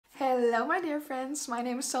Hello my dear friends, my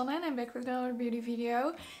name is Sanne and I'm back with another beauty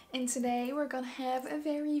video. And today we're gonna have a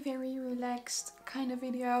very relaxed kind of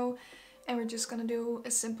video. And we're just gonna do a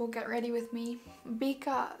simple get ready with me.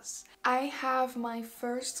 Because I have my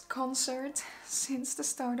first concert since the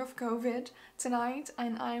start of COVID tonight.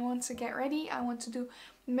 And I want to get ready. I want to do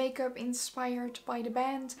makeup inspired by the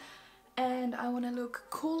band. And I want to look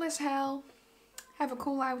cool as hell. Have a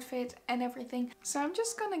cool outfit and everything. So I'm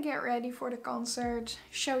just gonna get ready for the concert,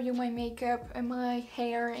 show you my makeup and my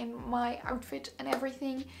hair and my outfit and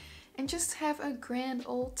everything, and just have a grand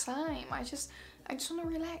old time. I just want to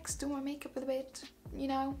relax, do my makeup a bit, you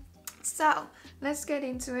know. So let's get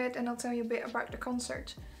into it and I'll tell you a bit about the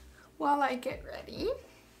concert. While I get ready,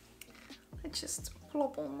 let's just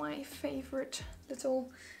plop on my favorite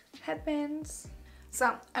little headbands.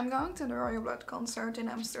 So, I'm going to the Royal Blood concert in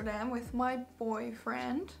Amsterdam with my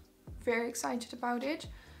boyfriend. Very excited about it.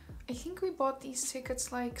 I think we bought these tickets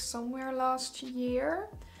like somewhere last year.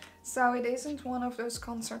 So it isn't one of those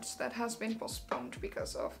concerts that has been postponed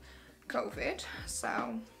because of COVID.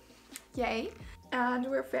 So, yay. And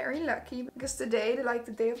we're very lucky because today,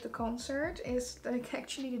 the day of the concert, is like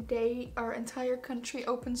actually the day our entire country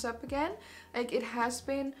opens up again. Like it has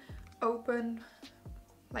been open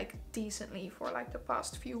like decently for like the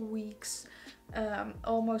past few weeks.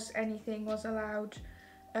 Almost anything was allowed.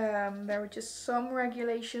 There were just some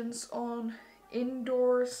regulations on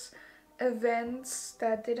indoors events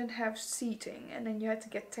that didn't have seating, and then you had to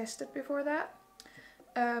get tested before that.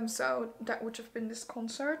 So that would have been this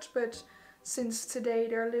concert, but since today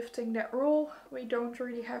they're lifting that rule, we don't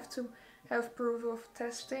really have to have proof of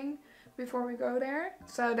testing before we go there.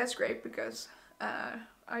 So that's great because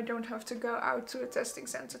I don't have to go out to a testing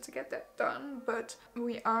center to get that done, but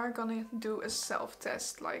we are gonna do a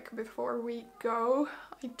self-test like before we go.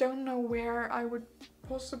 I don't know where I would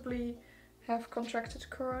possibly have contracted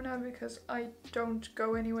corona because I don't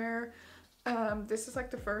go anywhere. This is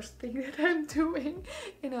like the first thing that I'm doing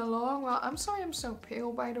in a long while. I'm sorry I'm so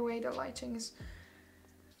pale, by the way. The lighting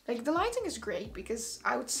is great because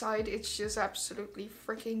outside it's just absolutely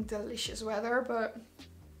freaking delicious weather, but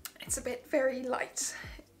it's a bit very light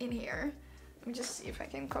in here. Let me just see if I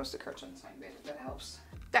can close the curtain a tiny bit, if that helps.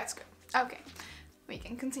 That's good. Okay, we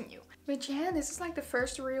can continue. But yeah, this is like the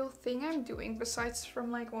first real thing I'm doing besides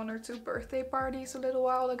from like 1 or 2 birthday parties a little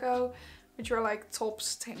while ago, which were like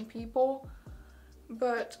tops 10 people.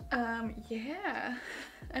 But yeah,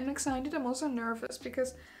 I'm excited. I'm also nervous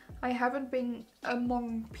because I haven't been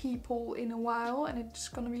among people in a while and it's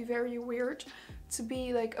gonna be very weird to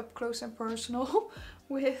be like up close and personal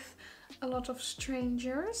with a lot of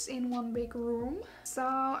strangers in one big room. So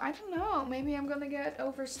I don't know, maybe I'm gonna get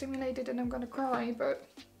overstimulated and I'm gonna cry, but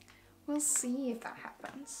we'll see if that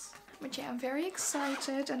happens. But yeah, I'm very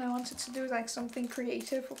excited and I wanted to do like something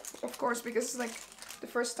creative, of course, because it's like the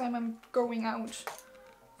first time I'm going out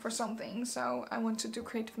for something, so I want to do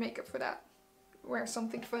creative makeup for that. Wear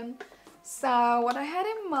something fun. So what I had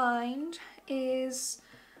in mind is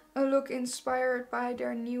a look inspired by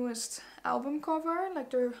their newest album cover, like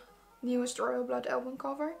their newest Royal Blood album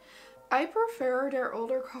cover. I prefer their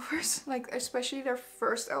older covers, like especially their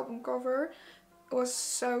first album cover was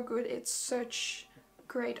so good. It's such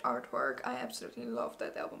great artwork. I absolutely love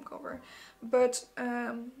that album cover. But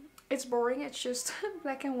it's boring, it's just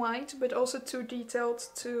black and white, but also too detailed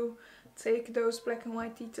to take those black and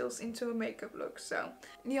white details into a makeup look. So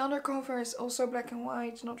the undercover is also black and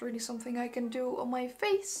white, not really something I can do on my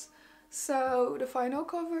face. So the final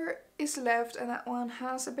cover is left and that one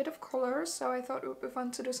has a bit of color, so I thought it would be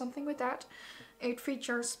fun to do something with that. It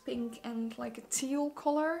features pink and like a teal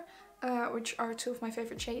color, which are 2 of my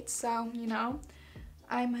favorite shades, so you know.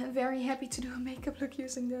 I'm very happy to do a makeup look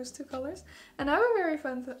using those 2 colors. And I have a very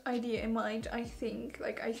fun idea in mind, I think.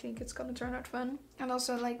 Like, I think it's gonna turn out fun. And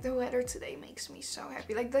also, like, the weather today makes me so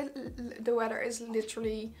happy. Like, the weather is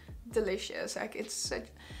literally delicious. Like, it's such...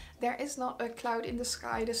 There is not a cloud in the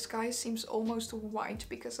sky. The sky seems almost white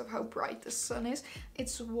because of how bright the sun is.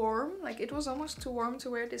 It's warm. Like, it was almost too warm to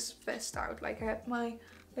wear this vest out. Like, I had my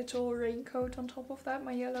little raincoat on top of that,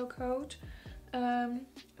 my yellow coat.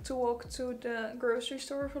 To walk to the grocery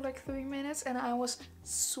store for like 3 minutes and I was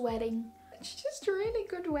sweating. It's just really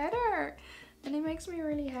good weather and it makes me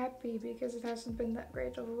really happy because it hasn't been that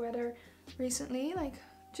great of weather recently. Like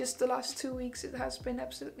just the last 2 weeks it has been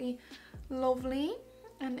absolutely lovely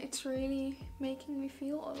and it's really making me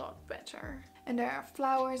feel a lot better. And there are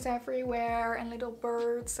flowers everywhere and little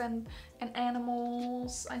birds and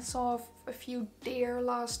animals. I saw a few deer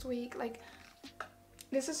last week. Like,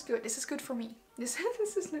 this is good. This is good for me.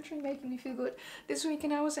 This is literally making me feel good. This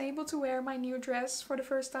weekend I was able to wear my new dress for the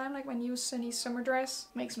first time, like my new sunny summer dress.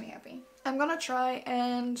 Makes me happy. I'm gonna try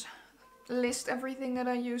and list everything that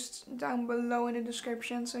I used down below in the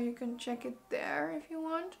description, so you can check it there if you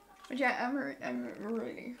want. But yeah, I'm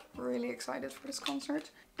really excited for this concert.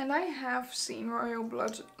 And I have seen Royal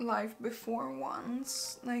Blood live before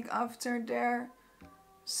once, like after their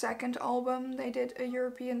second album they did a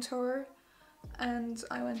European tour, and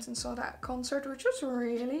I went and saw that concert, which was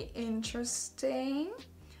really interesting.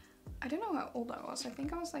 I don't know how old I was. I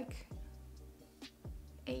think I was like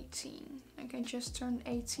 18. Like I just turned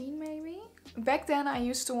 18 maybe. Back then I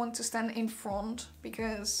used to want to stand in front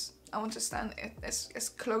because I want to stand as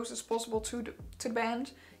close as possible to the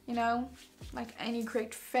band, you know, like any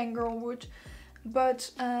great fangirl would.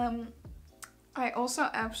 But I also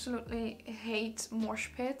absolutely hate mosh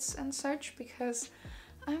pits and such, because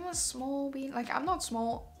I'm a small bean. Like, I'm not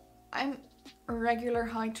small, I'm a regular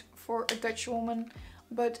height for a Dutch woman,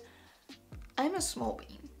 but I'm a small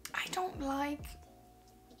bean. I don't like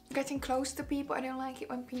getting close to people. I don't like it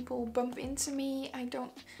when people bump into me.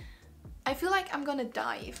 I feel like I'm gonna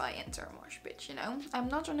die if I enter a mosh pit, you know? I'm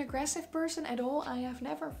not an aggressive person at all. I have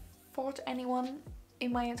never fought anyone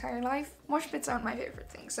in my entire life. Mosh pits aren't my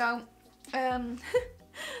favorite thing. So,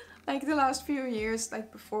 like the last few years,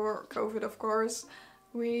 like before COVID of course,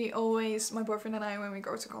 we always, my boyfriend and I, when we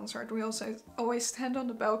go to concert, we also always stand on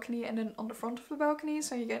the balcony and then on the front of the balcony,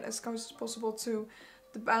 so you get as close as possible to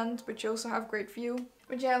the band, but you also have great view.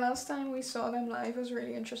 But yeah, last time we saw them live was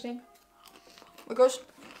really interesting, because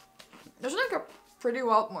there's like a pretty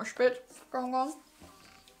wild mosh pit going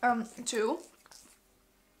on. Too.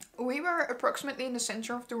 We were approximately in the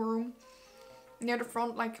center of the room, near the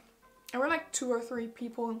front, like, there were like 2 or 3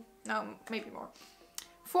 people, no, maybe more.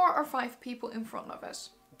 4 or 5 people in front of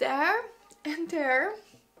us. There and there,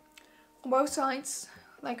 on both sides,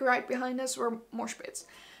 like right behind us, were mosh pits.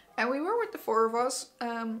 And we were with the 4 of us,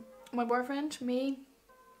 my boyfriend, me,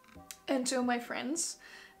 and 2 of my friends.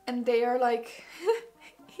 And they are like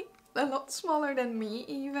a lot smaller than me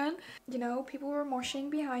even. You know, people were moshing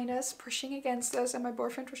behind us, pushing against us, and my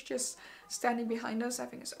boyfriend was just standing behind us,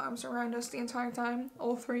 having his arms around us the entire time.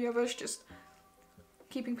 All 3 of us just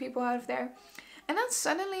keeping people out of there. And then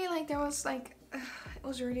suddenly, like, there was like, it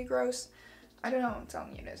was really gross. I don't know, I'm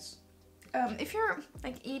telling you this. If you're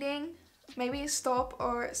like eating, maybe stop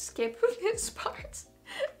or skip this part,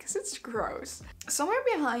 because it's gross. Somewhere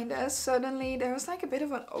behind us, suddenly there was like a bit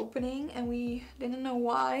of an opening, and we didn't know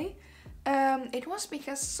why. It was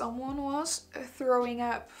because someone was throwing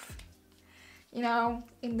up, you know,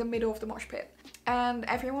 in the middle of the mosh pit. And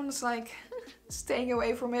everyone was like staying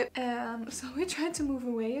away from it. So we tried to move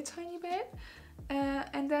away a tiny bit.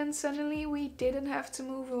 And then suddenly we didn't have to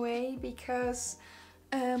move away because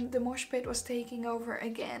the mosh pit was taking over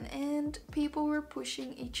again, and people were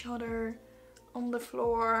pushing each other on the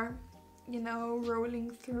floor, you know,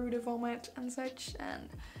 rolling through the vomit and such, and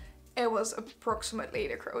it was approximately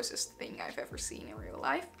the grossest thing I've ever seen in real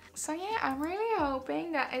life. So yeah, I'm really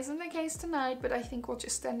hoping that isn't the case tonight, but I think we'll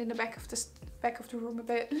just stand in the back of the room a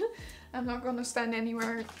bit. I'm not gonna stand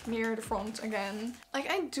anywhere near the front again. Like,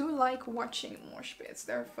 I do like watching mosh pits,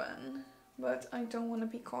 they're fun, but I don't want to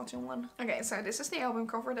be caught in one. Okay, so this is the album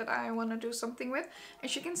cover that I want to do something with.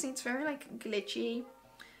 As you can see, it's very like glitchy,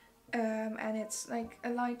 and it's like a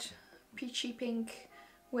light peachy pink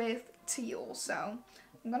with teal. So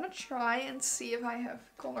I'm gonna try and see if I have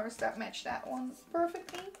colors that match that one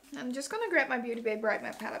perfectly. I'm just gonna grab my Beauty Bay Bright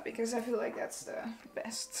Matte palette, because I feel like that's the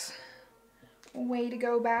best way to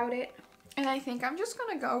go about it. And I think I'm just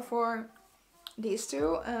gonna go for these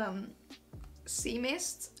 2, Sea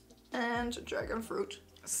Mist and Dragon Fruit.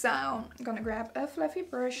 So I'm gonna grab a fluffy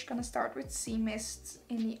brush, gonna start with Sea Mist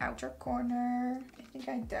in the outer corner. I think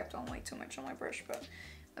I dabbed on way too much on my brush, but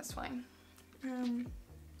that's fine.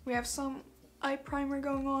 We have some eye primer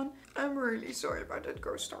going on. I'm really sorry about that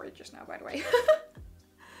gross story just now, by the way.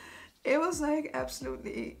 It was like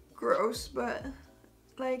absolutely gross, but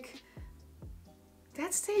like,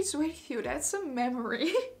 that stays with you. That's a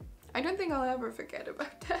memory. I don't think I'll ever forget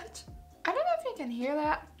about that. I don't know if you can hear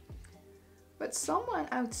that, but someone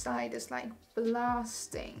outside is like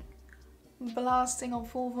blasting on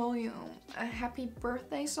full volume a happy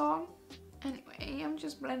birthday song. Anyway, I'm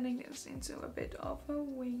just blending this into a bit of a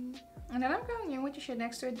wing. And then I'm going in with the shade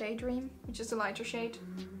next to it, Daydream, which is the lighter shade.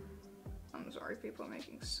 I'm sorry, people are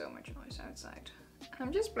making so much noise outside.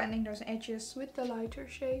 I'm just blending those edges with the lighter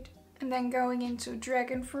shade. And then going into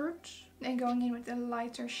Dragon Fruit. And going in with the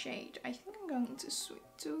lighter shade. I think I'm going into Sweet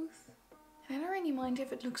Tooth. I don't really mind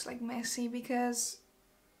if it looks like messy, because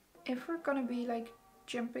if we're gonna be like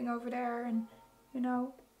jumping over there and you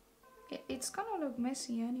know, it's gonna look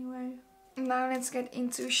messy anyway. Now let's get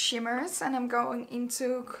into shimmers, and I'm going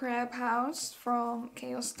into Crab House from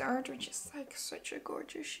Chaos Dirt, which is like such a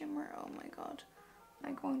gorgeous shimmer. Oh my god.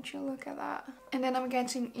 Like, won't you look at that? And then I'm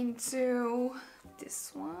getting into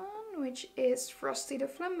this one, which is Frosty the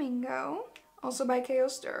Flamingo, also by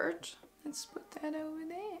Chaos Dirt. Let's put that over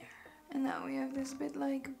there. And now we have this bit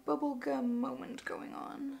like bubblegum moment going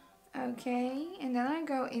on. Okay, and then I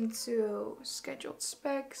go into Scheduled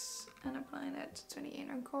Specks and apply that to the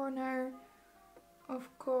inner corner. Of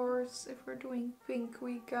course, if we're doing pink,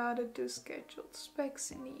 we gotta do Scheduled Specks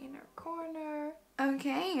in the inner corner.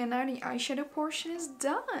 Okay, and now the eyeshadow portion is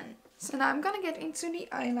done. So now I'm gonna get into the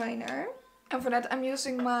eyeliner. And for that I'm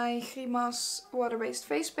using my Grimas water-based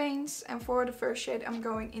face paints. And for the first shade I'm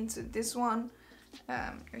going into this one,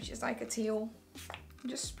 which is like a teal. I'm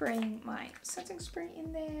just spraying my setting spray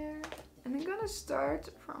in there. And I'm gonna start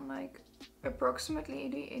from like approximately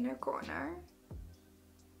the inner corner.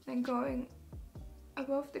 Then going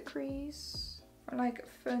above the crease for like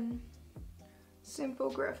a fun, simple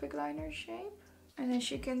graphic liner shape. And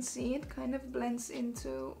as you can see, it kind of blends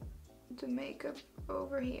into the makeup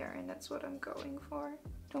over here, and that's what I'm going for.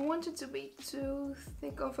 Don't want it to be too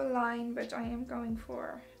thick of a line, but I am going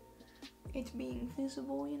for it being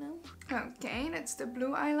visible, you know. Okay, that's the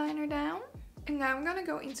blue eyeliner down. And now I'm gonna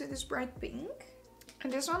go into this bright pink.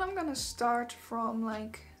 And this one I'm gonna start from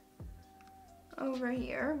like over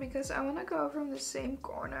here, because I want to go from the same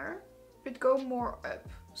corner but go more up,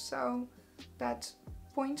 so that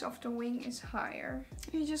point of the wing is higher.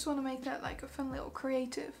 You just want to make that like a fun little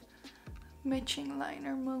creative matching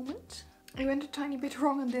liner moment. I went a tiny bit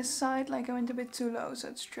wrong on this side, like I went a bit too low, so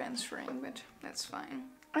it's transferring, but that's fine.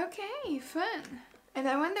 Okay, fun. And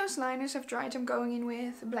then when those liners have dried, I'm going in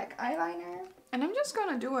with black eyeliner, and I'm just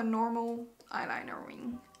gonna do a normal eyeliner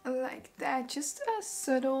wing like that, just a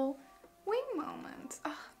subtle wing moment.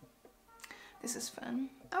 Oh, this is fun.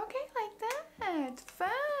 Okay, like that.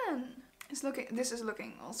 Fun. This is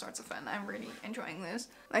looking all sorts of fun. I'm really enjoying this.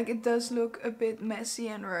 Like, it does look a bit messy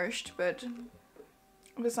and rushed, but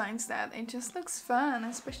besides that, it just looks fun,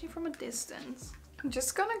 especially from a distance. I'm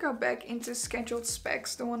just gonna go back into Scheduled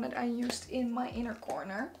Specks, the one that I used in my inner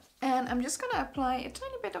corner. And I'm just gonna apply a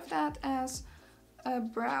tiny bit of that as a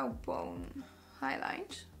brow bone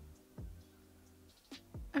highlight.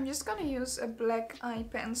 I'm just gonna use a black eye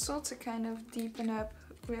pencil to kind of deepen up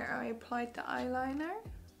where I applied the eyeliner.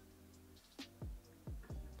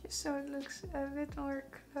 Just so it looks a bit more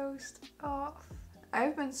closed off.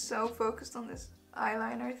 I've been so focused on this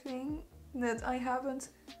eyeliner thing that I haven't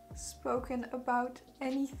spoken about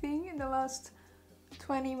anything in the last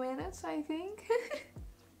 20 minutes, I think.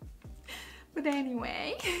 But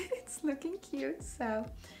anyway, it's looking cute, so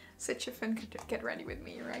such a fun get ready with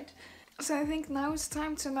me, right? So I think now it's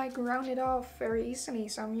time to like round it off very easily.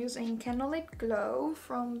 So I'm using Candlelit Glow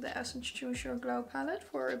from the Essence Choose Your Glow palette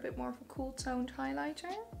for a bit more of a cool toned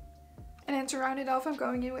highlighter. And then to round it off, I'm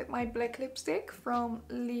going in with my black lipstick from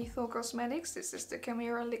Lethal Cosmetics. This is the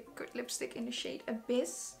Chimera liquid lipstick in the shade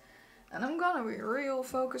Abyss. And I'm gonna be real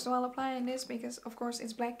focused while applying this, because of course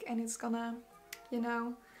it's black and it's gonna, you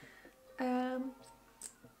know,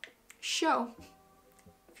 show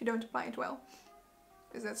if you don't apply it well.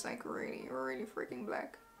 Because that's like really, really freaking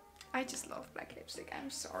black. I just love black lipstick, I'm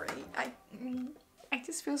sorry. I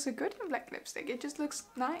just feel so good in black lipstick. It just looks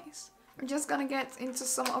nice. I'm just gonna get into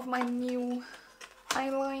some of my new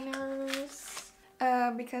eyeliners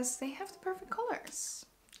because they have the perfect colors.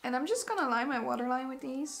 And I'm just gonna line my waterline with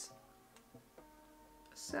these,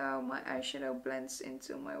 so my eyeshadow blends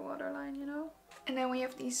into my waterline, you know. And then we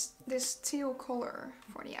have this teal color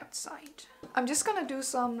for the outside. I'm just gonna do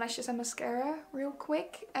some lashes and mascara real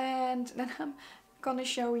quick, and then I'm gonna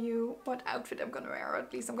show you what outfit I'm gonna wear, or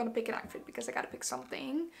at least I'm gonna pick an outfit because I gotta pick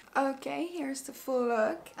something. Okay, here's the full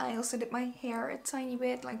look. I also did my hair a tiny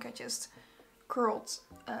bit, like I just curled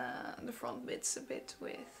the front bits a bit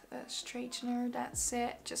with a straightener, that's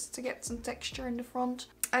it, just to get some texture in the front.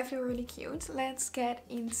 I feel really cute. Let's get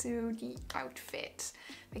into the outfit,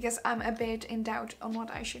 because I'm a bit in doubt on what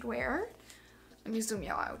I should wear. Let me zoom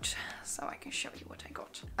you out so I can show you what I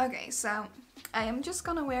got. Okay, so I am just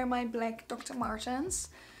gonna wear my black Dr. Martens.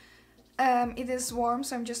 It is warm,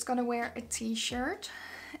 so I'm just gonna wear a t-shirt.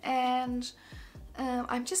 And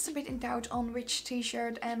I'm just a bit in doubt on which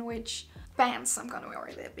t-shirt and which pants I'm gonna wear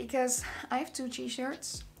with it, because I have two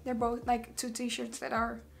t-shirts. They're both like two t-shirts that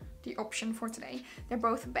are the option for today. They're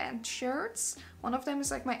both band shirts. One of them is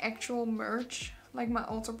like my actual merch, like my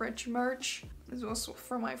Alter Bridge merch. This was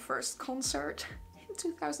for my first concert in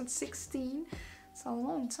 2016. It's a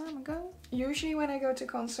long time ago. Usually when I go to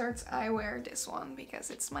concerts I wear this one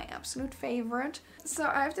because it's my absolute favorite. So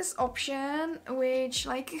I have this option which,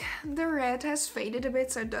 like, the red has faded a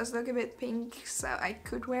bit, so it does look a bit pink, so I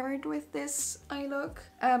could wear it with this eye look.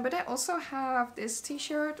 But I also have this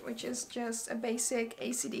t-shirt which is just a basic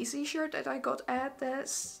AC/DC shirt that I got at the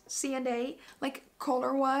C&A. Like,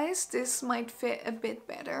 color wise this might fit a bit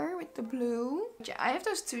better with the blue. Yeah, I have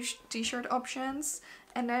those two t-shirt options,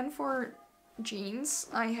 and then for jeans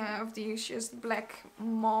I have these just black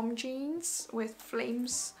mom jeans with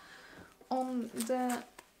flames on the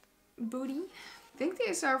booty. I think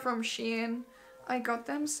these are from Shein. I got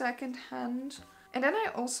them second hand. And then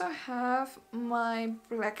I also have my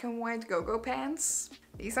black and white go-go pants.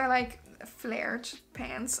 These are like flared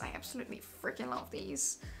pants. I absolutely freaking love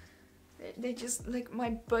these. They just, like,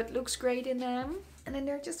 my butt looks great in them. And then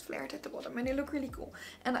they're just flared at the bottom and they look really cool.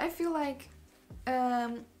 And I feel like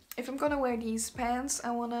if I'm gonna wear these pants,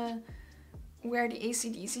 I wanna wear the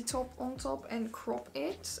AC/DC top on top and crop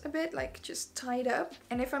it a bit, like just tie it up.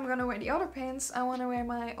 And if I'm gonna wear the other pants, I wanna wear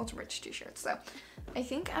my Ultra Rich t-shirt. So I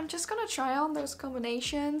think I'm just gonna try on those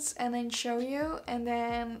combinations and then show you, and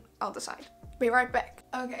then I'll decide. Be right back.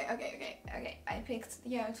 Okay. I picked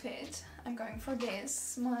the outfit. I'm going for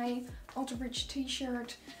this. My Ultra Rich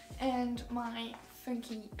t-shirt and my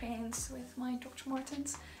funky pants with my Dr.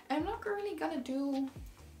 Martens. I'm not really gonna do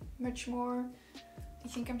much more. I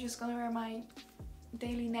think I'm just gonna wear my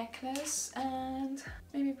daily necklace and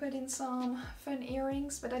maybe put in some fun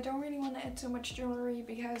earrings, but I don't really want to add too much jewelry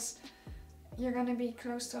because you're gonna be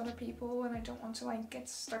close to other people and I don't want to, like, get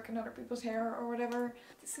stuck in other people's hair or whatever.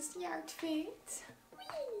 This is the outfit.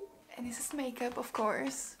 Whee! And this is makeup, of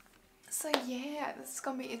course. So yeah, this is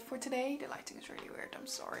gonna be it for today. The lighting is really weird, I'm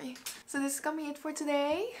sorry. So this is gonna be it for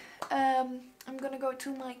today. I'm gonna go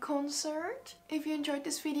to my concert. If you enjoyed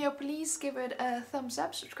this video, please give it a thumbs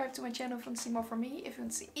up. Subscribe to my channel if you want to see more from me. If you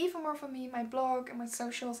want to see even more from me, my blog and my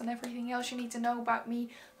socials and everything else you need to know about me,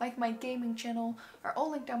 like my gaming channel, are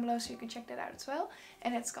all linked down below, so you can check that out as well.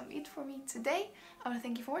 And that's gonna be it for me today. I want to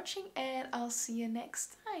thank you for watching and I'll see you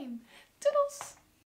next time. Toodles!